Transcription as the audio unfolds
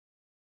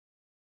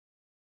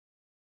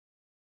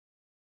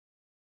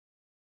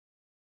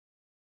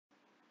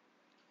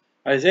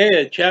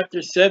Isaiah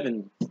chapter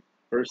 7,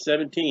 verse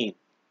 17.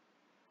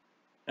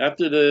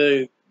 After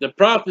the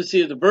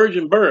prophecy of the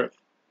virgin birth,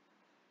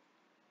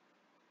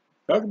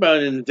 talk about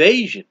an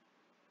invasion.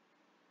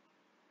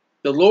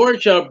 The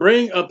Lord shall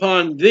bring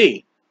upon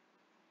thee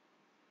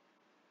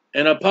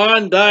and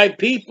upon thy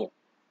people,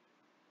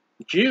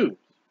 Jews.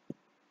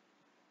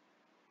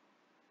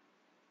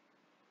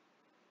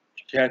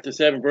 Chapter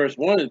 7, verse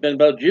 1 has been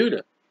about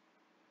Judah.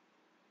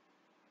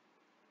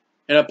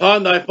 And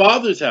upon thy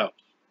father's house,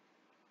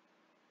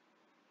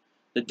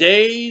 the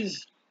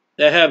days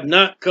that have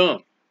not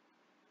come,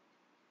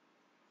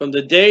 from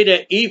the day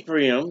that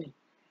Ephraim,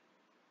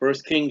 1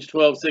 Kings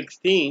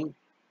 12:16,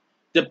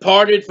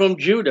 departed from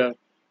Judah,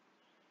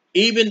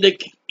 even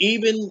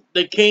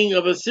the king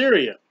of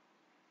Assyria.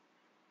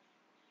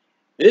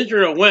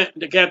 Israel went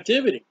into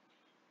captivity.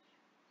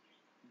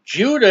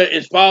 Judah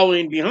is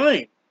following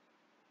behind.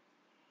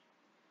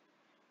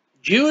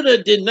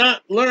 Judah did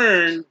not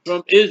learn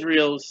from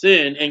Israel's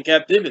sin and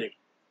captivity.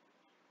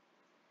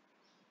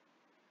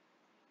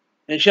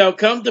 And shall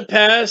come to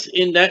pass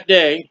in that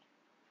day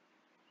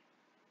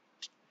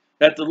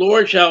that the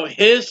Lord shall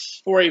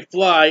hiss for a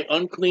fly,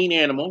 unclean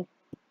animal,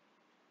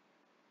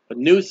 a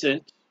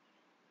nuisance,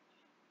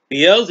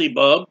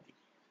 Beelzebub,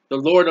 the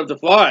Lord of the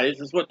flies,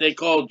 is what they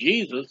call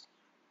Jesus.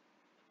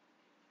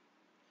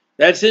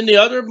 That's in the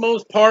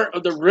uttermost part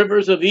of the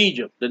rivers of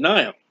Egypt, the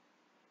Nile.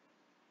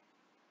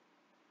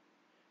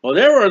 Well,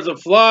 there was a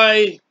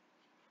fly,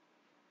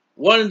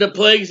 one of the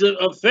plagues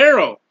of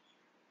Pharaoh.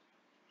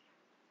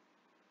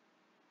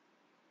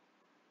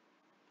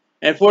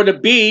 And for the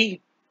bee,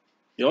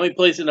 the only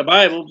place in the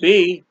Bible,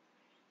 bee,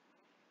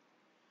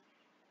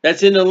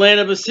 that's in the land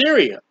of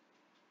Assyria.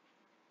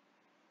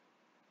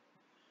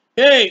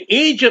 Hey,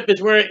 Egypt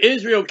is where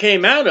Israel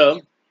came out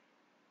of.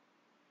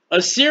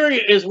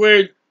 Assyria is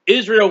where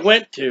Israel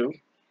went to.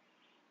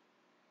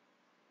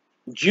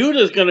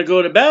 Judah's going to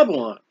go to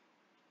Babylon.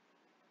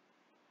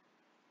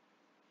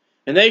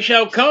 And they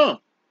shall come.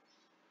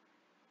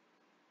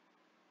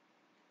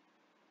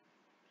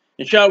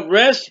 And shall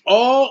rest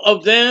all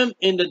of them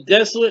in the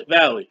desolate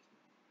valley.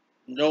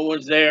 No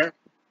one's there.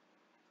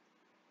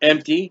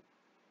 Empty.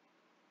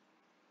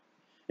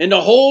 In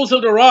the holes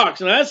of the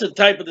rocks. And that's a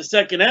type of the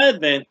second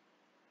advent,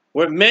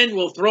 where men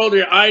will throw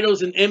their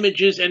idols and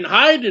images and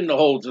hide in the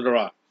holes of the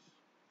rocks.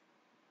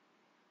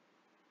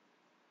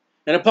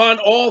 And upon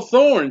all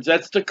thorns,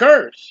 that's the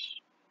curse.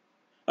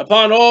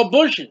 Upon all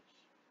bushes.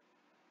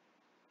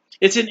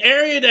 It's an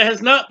area that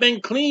has not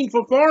been cleaned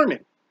for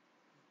farming.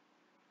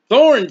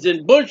 Thorns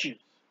and bushes.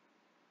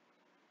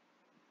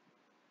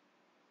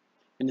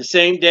 In the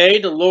same day,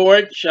 the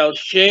Lord shall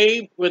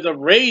shave with a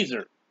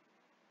razor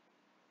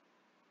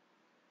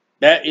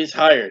that is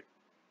hired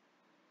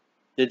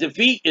to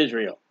defeat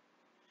Israel.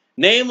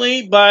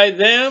 Namely, by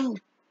them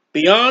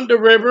beyond the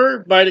river,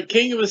 by the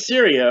king of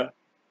Assyria,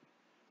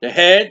 the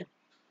head,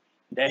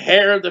 the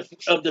hair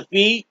of the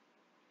feet,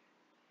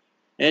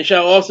 and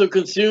shall also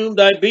consume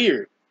thy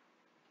beard.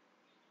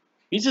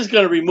 He's just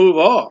going to remove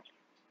all.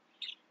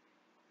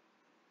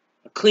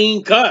 A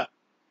clean cut.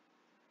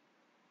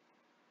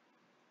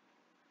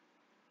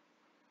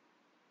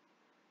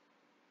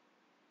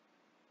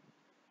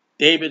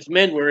 David's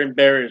men were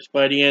embarrassed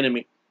by the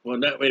enemy.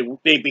 Well, that way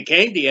they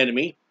became the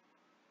enemy.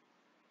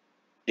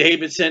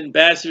 David sent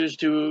ambassadors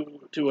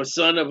to a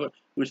son of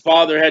whose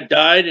father had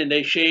died, and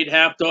they shaved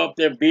half off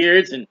their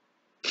beards. And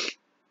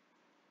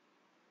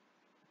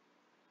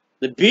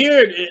the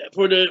beard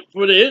for the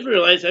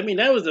Israelites, I mean,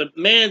 that was a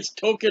man's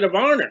token of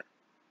honor.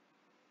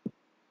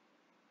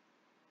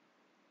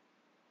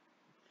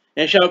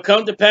 And shall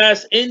come to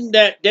pass in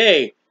that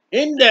day.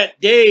 In that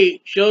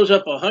day shows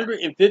up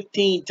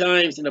 115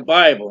 times in the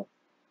Bible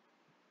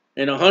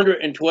in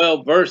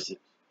 112 verses.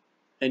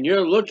 And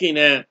you're looking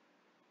at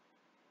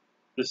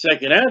the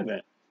second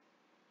advent.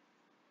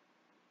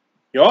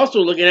 You're also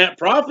looking at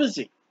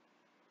prophecy.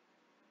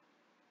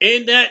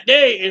 In that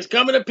day, it's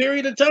coming a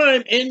period of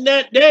time in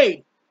that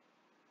day.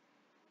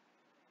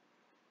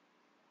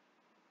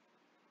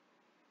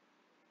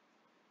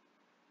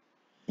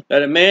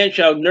 That a man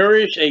shall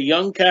nourish a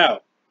young cow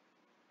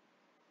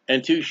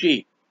and 2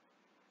 sheep.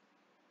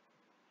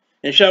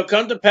 And shall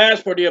come to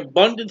pass for the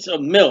abundance of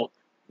milk,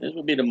 this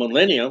will be the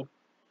millennium,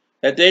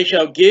 that they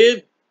shall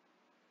give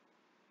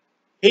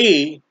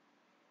he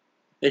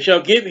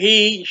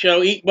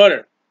shall eat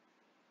butter.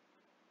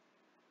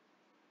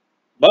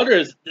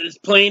 Butter is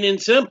plain and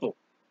simple.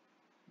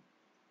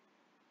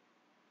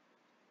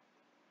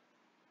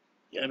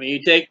 I mean,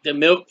 you take the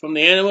milk from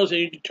the animals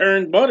and you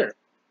turn butter.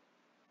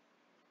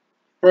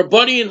 For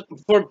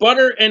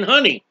butter and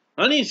honey.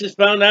 Honey's just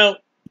found out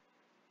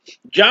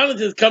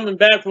Jonathan's coming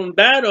back from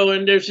battle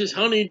and there's just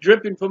honey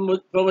dripping from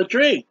a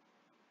tree.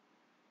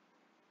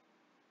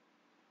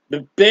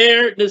 The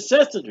bare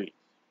necessity.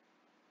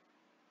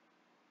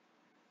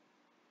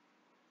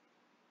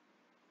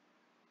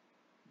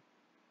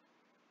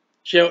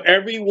 Shall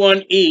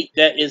everyone eat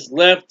that is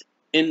left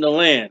in the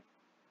land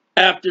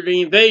after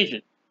the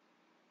invasion.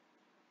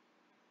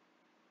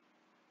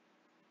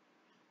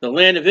 The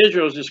land of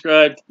Israel is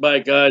described by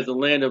God as the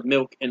land of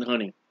milk and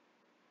honey.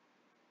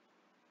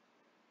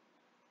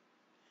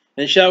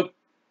 And it shall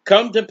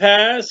come to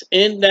pass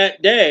in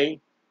that day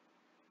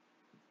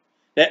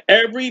that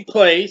every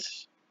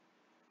place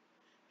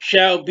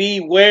shall be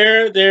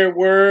where there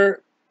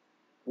were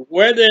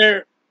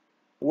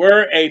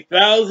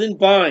 1,000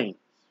 vines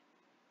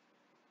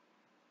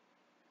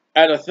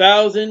at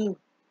 1,000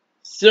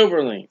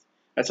 silverlings.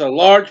 That's a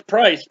large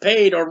price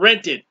paid or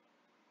rented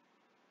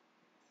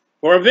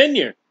for a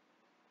vineyard.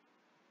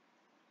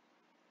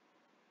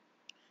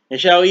 It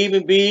shall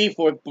even be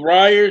for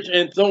briars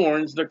and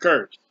thorns the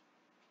curse.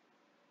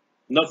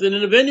 Nothing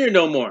in the vineyard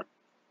no more.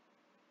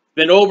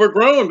 Been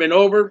overgrown, been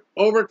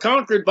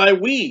over-conquered by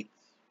weeds.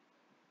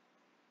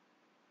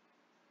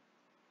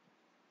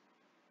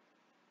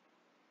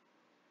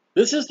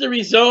 This is the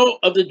result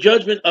of the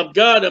judgment of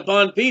God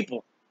upon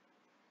people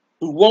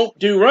who won't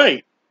do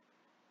right.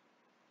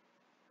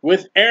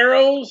 With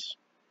arrows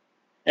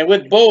and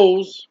with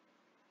bows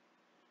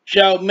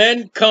shall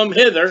men come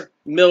hither,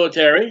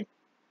 military,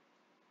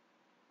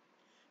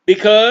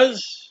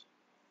 because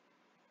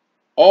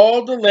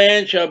all the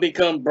land shall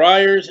become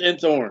briars and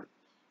thorns,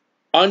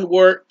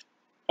 unworked,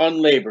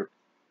 unlabored.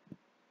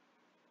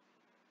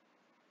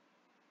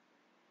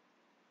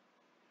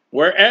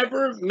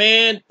 Wherever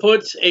man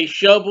puts a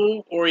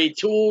shovel or a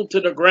tool to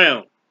the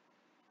ground,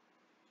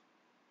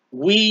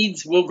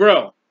 weeds will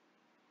grow.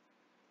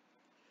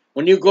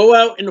 When you go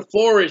out in the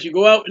forest, you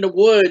go out in the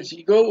woods,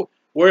 you go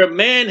where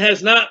man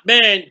has not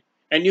been,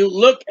 and you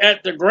look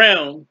at the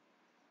ground,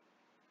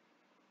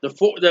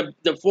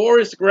 the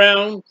forest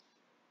ground,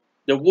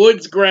 the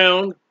woods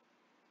ground,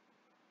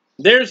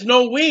 there's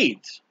no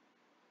weeds.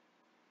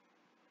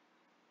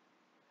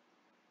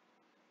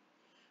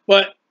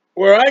 But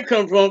where I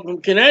come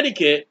from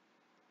Connecticut,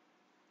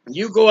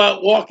 you go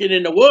out walking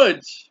in the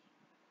woods,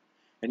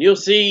 and you'll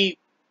see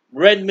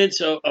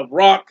remnants of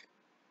rock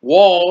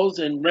walls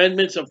and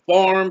remnants of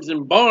farms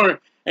and barns,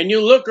 and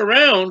you look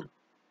around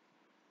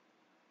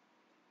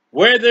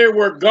where there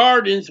were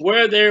gardens,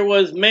 where there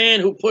was man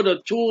who put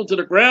a tool to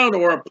the ground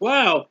or a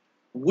plow,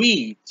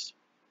 weeds.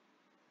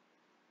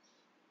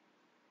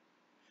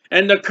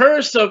 And the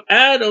curse of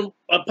Adam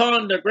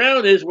upon the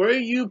ground is where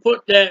you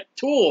put that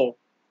tool,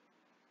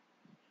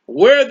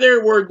 where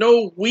there were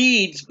no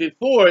weeds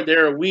before,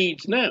 there are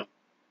weeds now.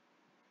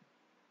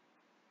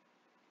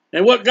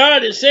 And what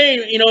God is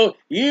saying,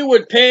 you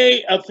would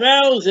pay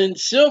 1,000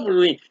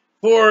 silverly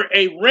for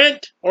a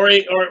rent or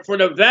for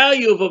the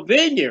value of a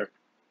vineyard.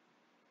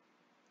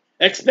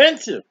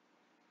 Expensive.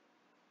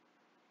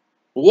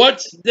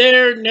 What's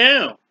there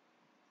now?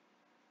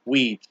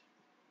 Weeds.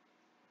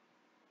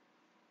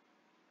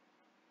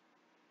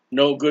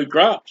 No good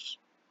crops.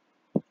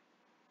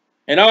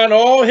 And on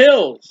all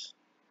hills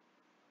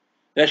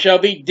that shall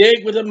be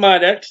digged with a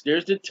madex,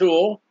 there's the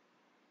tool,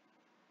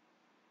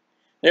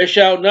 there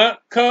shall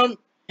not come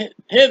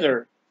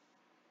hither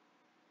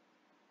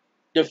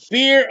the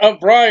fear of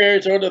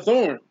briars or the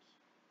thorns,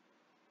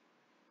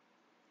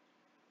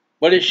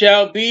 but it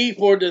shall be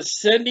for the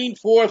sending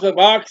forth of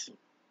oxen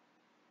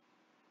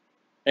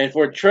and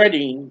for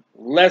treading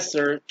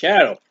lesser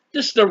cattle.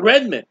 Just the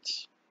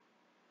remnants.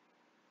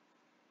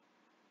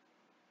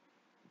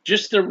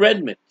 Just the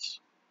remnants.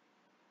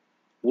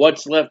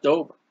 What's left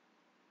over.